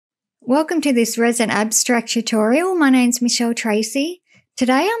Welcome to this resin abstract tutorial. My name's Michelle Tracey.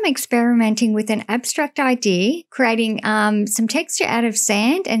 Today I'm experimenting with an abstract idea, creating some texture out of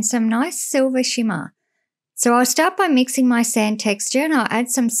sand and some nice silver shimmer. So I'll start by mixing my sand texture and I'll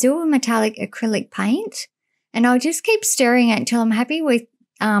add some silver metallic acrylic paint. And I'll just keep stirring it until I'm happy with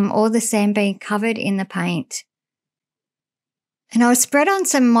all the sand being covered in the paint. And I'll spread on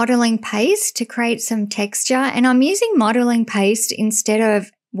some modeling paste to create some texture. And I'm using modeling paste instead of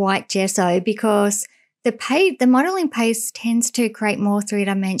white gesso because the modeling paste tends to create more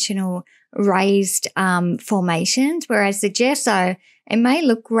three-dimensional raised formations, whereas the gesso, it may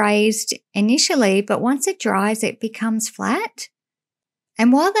look raised initially, but once it dries, it becomes flat.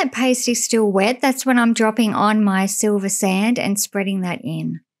 And while that paste is still wet, that's when I'm dropping on my silver sand and spreading that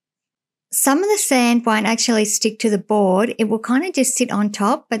in. Some of the sand won't actually stick to the board. It will kind of just sit on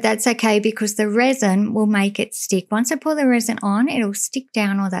top, but that's okay because the resin will make it stick. Once I pour the resin on, it'll stick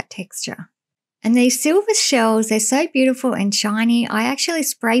down all that texture. And these silver shells, they're so beautiful and shiny. I actually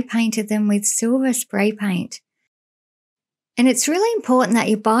spray painted them with silver spray paint. And it's really important that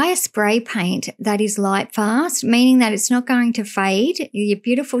you buy a spray paint that is light fast, meaning that it's not going to fade. Your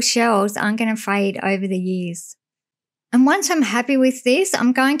beautiful shells aren't going to fade over the years. And once I'm happy with this,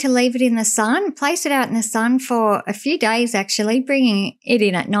 I'm going to leave it in the sun, place it out in the sun for a few days actually, bringing it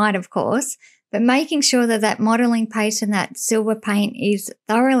in at night of course, but making sure that that modeling paste and that silver paint is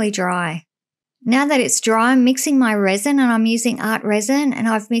thoroughly dry. Now that it's dry, I'm mixing my resin and I'm using art resin and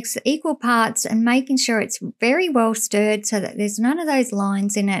I've mixed equal parts and making sure it's very well stirred so that there's none of those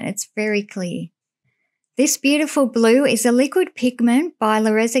lines in it. It's very clear. This beautiful blue is a liquid pigment by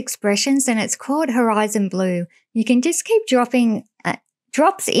Rez Expressions and it's called Horizon Blue. You can just keep dropping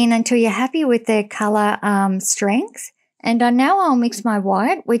drops in until you're happy with their color strength. And now I'll mix my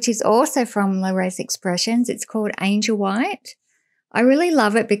white, which is also from Rez Expressions. It's called Angel White. I really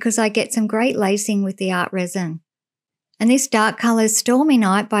love it because I get some great lacing with the art resin. And this dark color is Stormy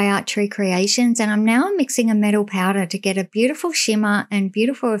Night by Art Tree Creations. And I'm now mixing a metal powder to get a beautiful shimmer and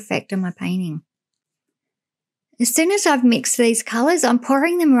beautiful effect on my painting. As soon as I've mixed these colours, I'm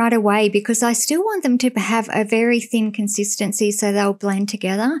pouring them right away because I still want them to have a very thin consistency so they'll blend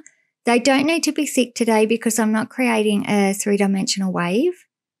together. They don't need to be thick today because I'm not creating a three-dimensional wave.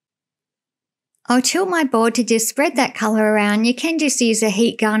 I'll tilt my board to just spread that colour around. You can just use a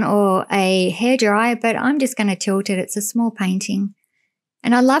heat gun or a hairdryer, but I'm just going to tilt it. It's a small painting.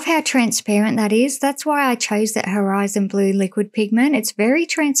 And I love how transparent that is. That's why I chose that Horizon Blue liquid pigment. It's very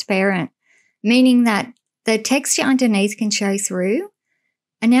transparent, meaning that the texture underneath can show through.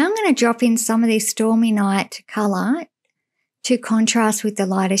 And now I'm going to drop in some of this Stormy Night colour to contrast with the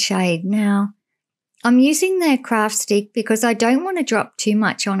lighter shade. Now, I'm using the craft stick because I don't want to drop too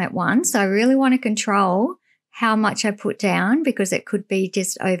much on at once. I really want to control how much I put down because it could be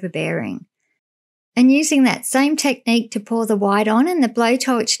just overbearing. And using that same technique to pour the white on and the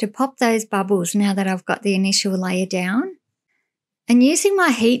blowtorch to pop those bubbles now that I've got the initial layer down. And using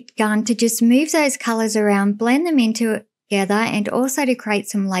my heat gun to just move those colours around, blend them into together and also to create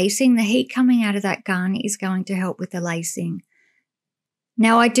some lacing. The heat coming out of that gun is going to help with the lacing.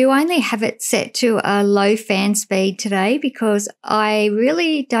 Now I do only have it set to a low fan speed today because I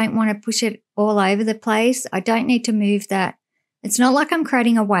really don't want to push it all over the place. I don't need to move that. It's not like I'm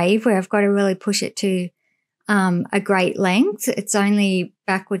creating a wave where I've got to really push it to a great length. It's only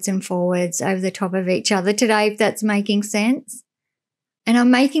backwards and forwards over the top of each other today, if that's making sense. And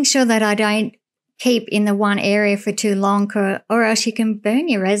I'm making sure that I don't keep in the one area for too long or else you can burn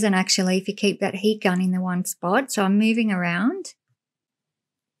your resin actually if you keep that heat gun in the one spot. So I'm moving around.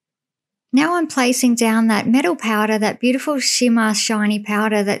 Now I'm placing down that metal powder, that beautiful shimmer shiny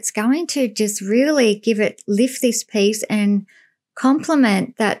powder that's going to just really lift this piece and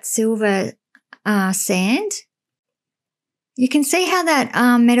complement that silver sand. You can see how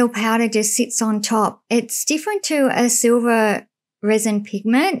that metal powder just sits on top. It's different to a silver resin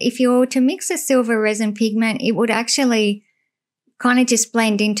pigment. If you were to mix a silver resin pigment, it would actually kind of just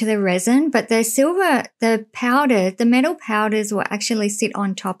blend into the resin, but the metal powders will actually sit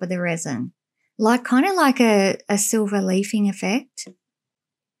on top of the resin, kind of like a silver leafing effect.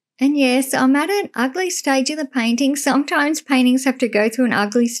 And yes, I'm at an ugly stage of the painting. Sometimes paintings have to go through an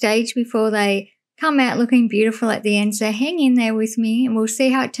ugly stage before they come out looking beautiful at the end, so hang in there with me and we'll see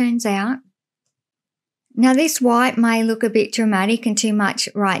how it turns out. Now this white may look a bit dramatic and too much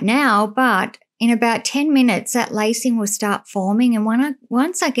right now, but in about 10 minutes that lacing will start forming, and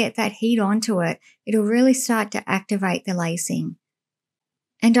once I get that heat onto it, it'll really start to activate the lacing.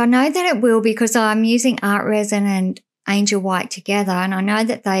 And I know that it will because I'm using art resin and Angel White together, and I know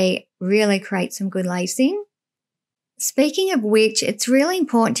that they really create some good lacing. Speaking of which, it's really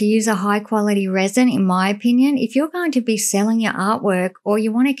important to use a high quality resin, in my opinion. If you're going to be selling your artwork or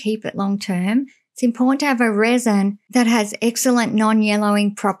you want to keep it long term, it's important to have a resin that has excellent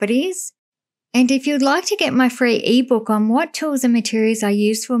non-yellowing properties. And if you'd like to get my free ebook on what tools and materials I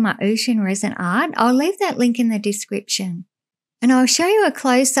use for my ocean resin art, I'll leave that link in the description. And I'll show you a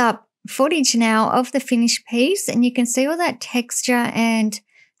close-up footage now of the finished piece, and you can see all that texture and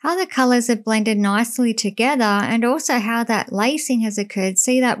how the colours are blended nicely together, and also how that lacing has occurred.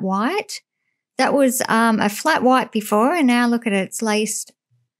 See that white? That was a flat white before, and now look at it, it's laced.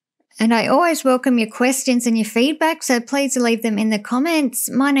 And I always welcome your questions and your feedback, so please leave them in the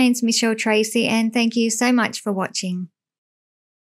comments. My name's Tracey, and thank you so much for watching.